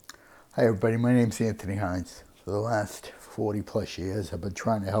Hi everybody, my name's Anthony Hines. For the last 40 plus years, I've been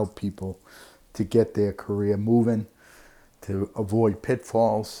trying to help people to get their career moving, to avoid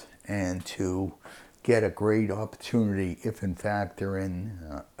pitfalls, and to get a great opportunity if in fact they're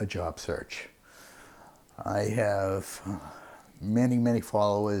in a job search. I have many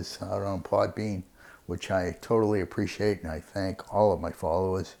followers out on Podbean, which I totally appreciate, and I thank all of my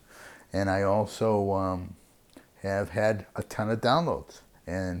followers. And I also have had a ton of downloads,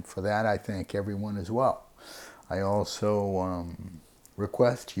 and for that I thank everyone as well. I also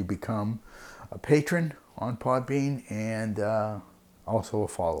request you become a patron on Podbean and also a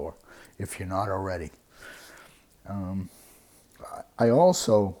follower if you're not already. I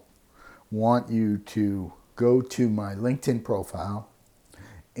also want you to go to my LinkedIn profile,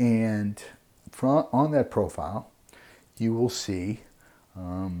 and on that profile you will see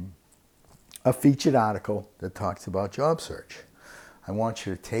a featured article that talks about job search. I want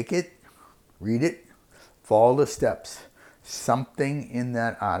you to take it, read it, follow the steps. Something in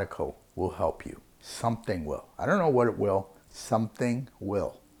that article will help you. Something will. I don't know what it will. Something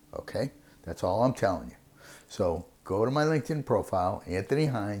will. Okay? That's all I'm telling you. So go to my LinkedIn profile, Anthony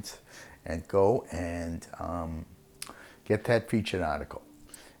Hines, and go and get that featured article.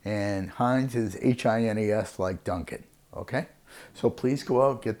 And Hines is Hines like Duncan. Okay? So please go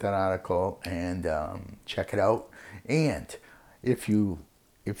out, get that article, and check it out. And if you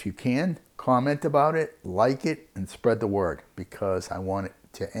can, comment about it, like it, and spread the word, because I want it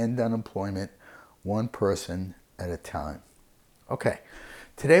to end unemployment one person at a time. Okay,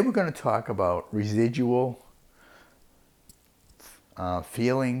 today we're going to talk about residual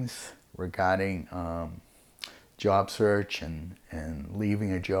feelings regarding job search and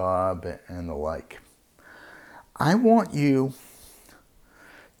leaving a job and the like. I want you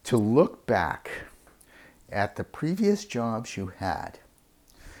to look back at the previous jobs you had,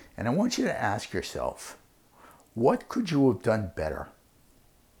 and I want you to ask yourself, what could you have done better?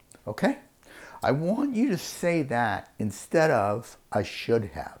 Okay? I want you to say that instead of I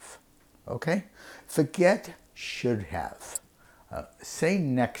should have. Okay? Forget should have. Say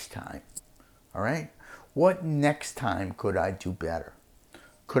next time. All right? What next time could I do better?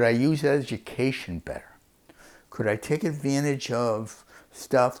 Could I use education better? Could I take advantage of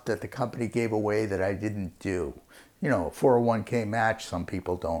stuff that the company gave away that I didn't do? You know, 401k match, some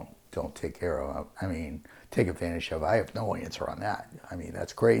people don't take care of. I mean, take advantage of. I have no answer on that. I mean,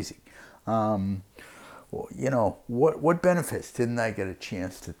 that's crazy. Well, you know, what benefits didn't I get a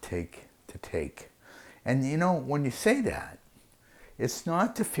chance to take? And you know, when you say that, it's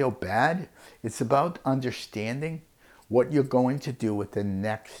not to feel bad. It's about understanding what you're going to do with the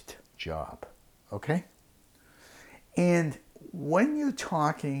next job. Okay? And when you're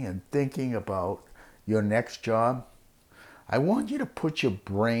talking and thinking about your next job, I want you to put your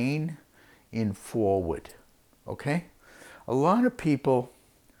brain in forward. Okay? A lot of people,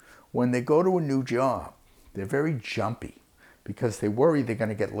 when they go to a new job, they're very jumpy because they worry they're going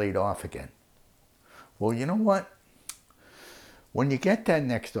to get laid off again. Well, you know what? When you get that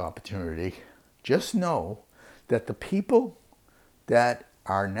next opportunity, just know that the people that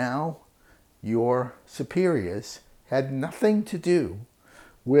are now your superiors had nothing to do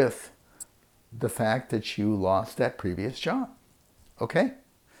with the fact that you lost that previous job. Okay?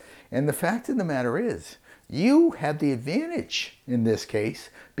 And the fact of the matter is, you had the advantage in this case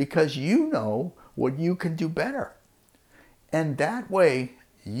because you know what you can do better. And that way,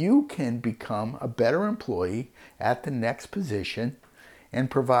 you can become a better employee at the next position and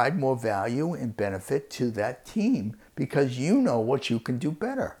provide more value and benefit to that team because you know what you can do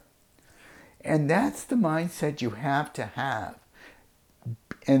better. And that's the mindset you have to have,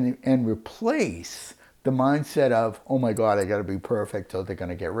 and replace the mindset of, oh my God, I got to be perfect or they're going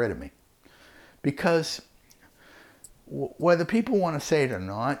to get rid of me. Because whether people want to say it or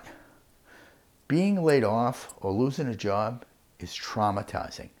not, being laid off or losing a job is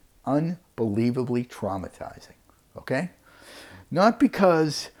traumatizing, unbelievably traumatizing. Okay? Not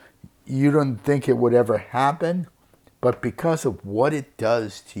because you don't think it would ever happen, but because of what it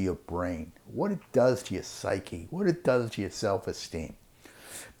does to your brain, what it does to your psyche, what it does to your self-esteem.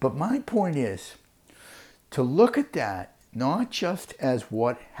 But my point is to look at that not just as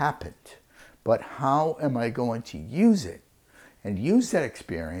what happened, but how am I going to use it and use that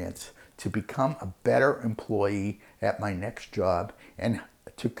experience to become a better employee at my next job, and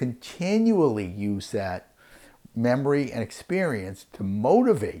to continually use that memory and experience to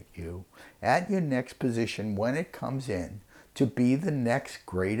motivate you at your next position when it comes in to be the next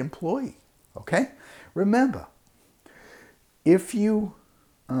great employee. Okay? Remember, if you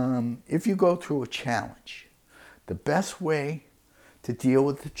go through a challenge, the best way to deal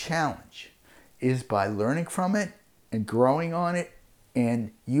with the challenge is by learning from it and growing on it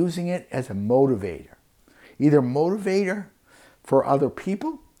and using it as a motivator. Either motivator for other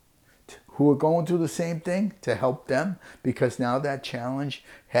people who are going through the same thing to help them, because now that challenge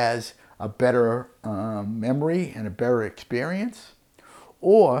has a better memory and a better experience,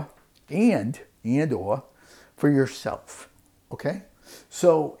 or or for yourself. Okay?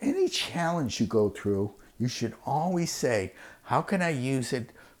 So any challenge you go through, you should always say, how can I use it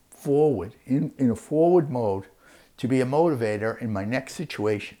forward, in a forward mode, to be a motivator in my next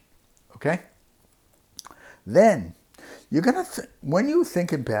situation? Okay? Then, you're going to, when you're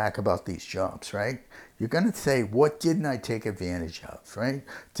thinking back about these jobs, right, you're going to say, what didn't I take advantage of, right?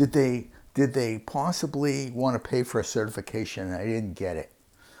 Did they possibly want to pay for a certification and I didn't get it?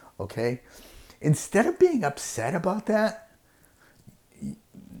 Okay? Instead of being upset about that,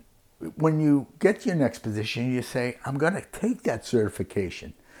 when you get to your next position, you say, I'm going to take that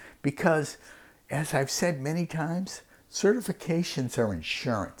certification. Because, as I've said many times, certifications are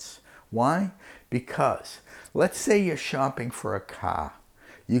insurance. Why? Because, let's say you're shopping for a car.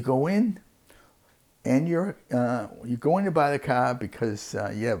 You go in and you go in to buy the car because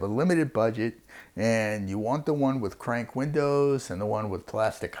you have a limited budget and you want the one with crank windows and the one with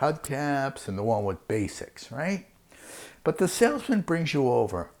plastic hubcaps and the one with basics, right? But the salesman brings you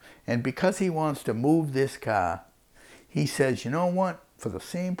over, and because he wants to move this car, he says, you know what? For the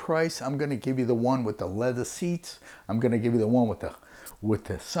same price, I'm going to give you the one with the leather seats. I'm going to give you the one with the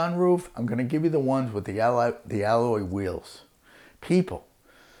sunroof. I'm going to give you the ones with the alloy wheels. People,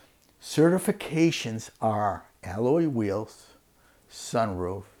 certifications are alloy wheels,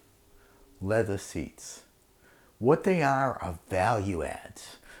 sunroof, leather seats. What they are value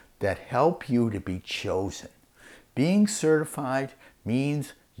adds that help you to be chosen. Being certified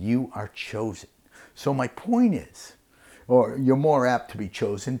means you are chosen. So my point is, or you're more apt to be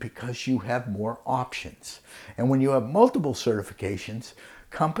chosen because you have more options. And when you have multiple certifications,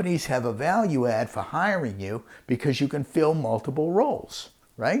 companies have a value add for hiring you because you can fill multiple roles,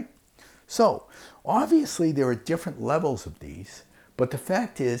 right? So obviously there are different levels of these, but the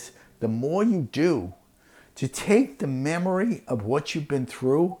fact is, the more you do to take the memory of what you've been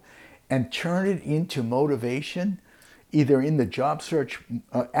through and turn it into motivation, either in the job search,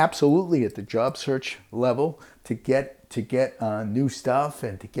 absolutely at the job search level, to get new stuff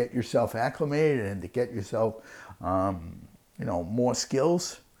and to get yourself acclimated and to get yourself, more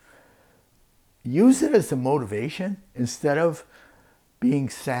skills. Use it as a motivation instead of being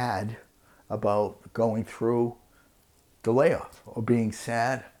sad about going through the layoff or being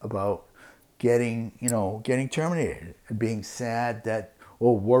sad about getting terminated and being sad that,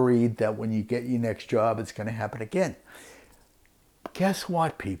 or worried that when you get your next job, it's going to happen again. Guess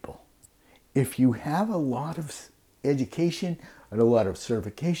what, people? If you have a lot of education and a lot of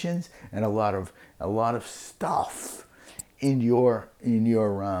certifications and a lot of stuff in your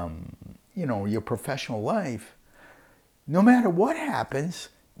professional life, no matter what happens,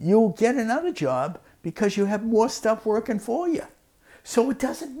 you'll get another job because you have more stuff working for you. So it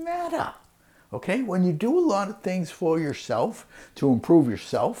doesn't matter. Okay? When you do a lot of things for yourself to improve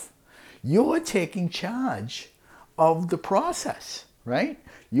yourself, you're taking charge of the process, right?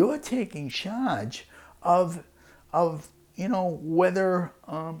 You're taking charge of whether,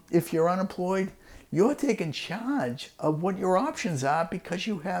 if you're unemployed, you're taking charge of what your options are because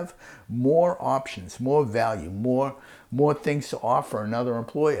you have more options, more value, more things to offer another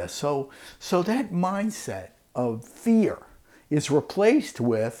employer. So that mindset of fear is replaced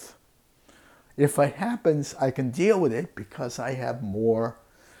with, if it happens, I can deal with it because I have more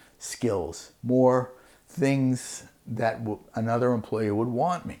skills, more things that another employer would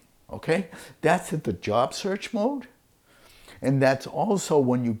want me. Okay? That's at the job search mode. And that's also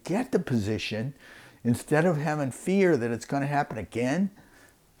when you get the position, instead of having fear that it's going to happen again,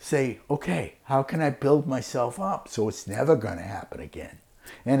 say, okay, how can I build myself up so it's never going to happen again?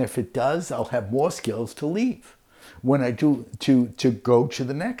 And if it does, I'll have more skills to leave when I do to go to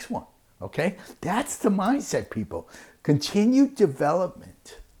the next one. Okay? That's the mindset, people. Continued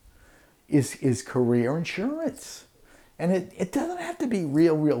development is career insurance. And it doesn't have to be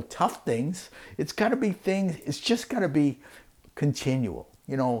real tough things. It's got to be things, it's just got to be continual.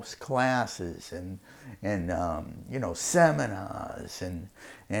 Classes and seminars and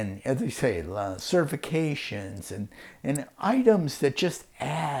as they say, certifications and items that just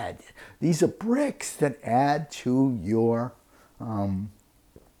add. These are bricks that add to your,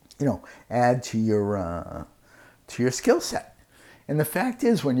 add to your skill set. And the fact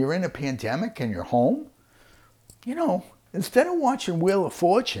is, when you're in a pandemic and you're home, instead of watching Wheel of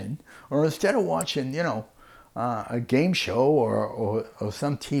Fortune or instead of watching, a game show or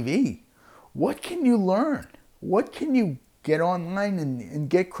some TV. What can you learn? What can you get online and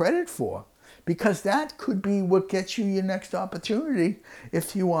get credit for? Because that could be what gets you your next opportunity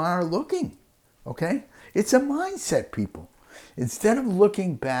if you are looking. Okay? It's a mindset, people. Instead of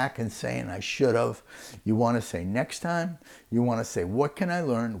looking back and saying, I should have, you want to say next time, you want to say, what can I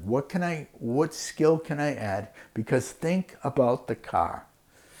learn? What skill can I add? Because think about the car.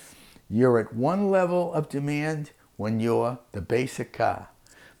 You're at one level of demand when you're the basic car.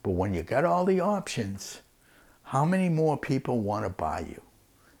 But when you got all the options, how many more people want to buy you?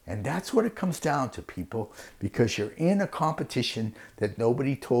 And that's what it comes down to, people, because you're in a competition that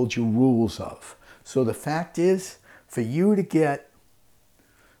nobody told you rules of. So the fact is, for you to get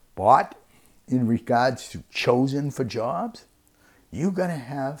bought in regards to chosen for jobs, you got to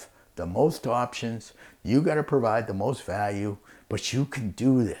have the most options. You got to provide the most value, but you can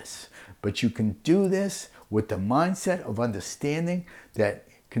do this. But you can do this with the mindset of understanding that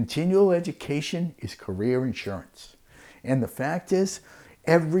continual education is career insurance. And the fact is,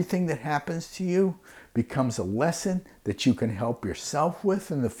 everything that happens to you becomes a lesson that you can help yourself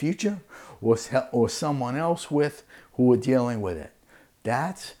with in the future or someone else with who are dealing with it.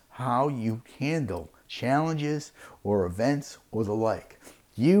 That's how you handle challenges or events or the like.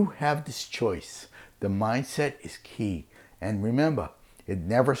 You have this choice. The mindset is key. And remember, it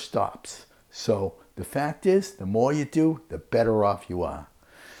never stops. So the fact is, the more you do, the better off you are.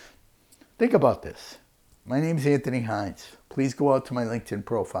 Think about this. My name is Anthony Hines. Please go out to my LinkedIn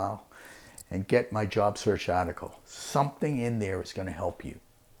profile and get my job search article. Something in there is going to help you.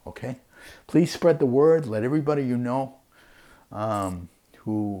 Okay? Please spread the word. Let everybody you know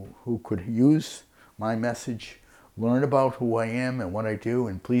who could use my message learn about who I am and what I do,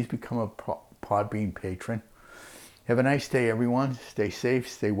 and please become a Podbean patron. Have a nice day, everyone. Stay safe,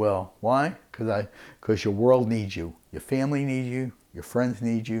 stay well. Why? Because your world needs you. Your family needs you. Your friends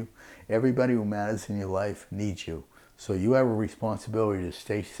need you. Everybody who matters in your life needs you. So you have a responsibility to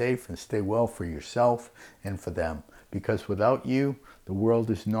stay safe and stay well for yourself and for them. Because without you, the world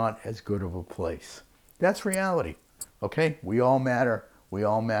is not as good of a place. That's reality. Okay? We all matter. We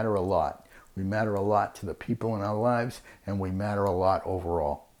all matter a lot. We matter a lot to the people in our lives, and we matter a lot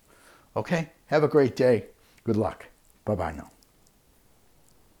overall. Okay? Have a great day. Good luck. Bye-bye now.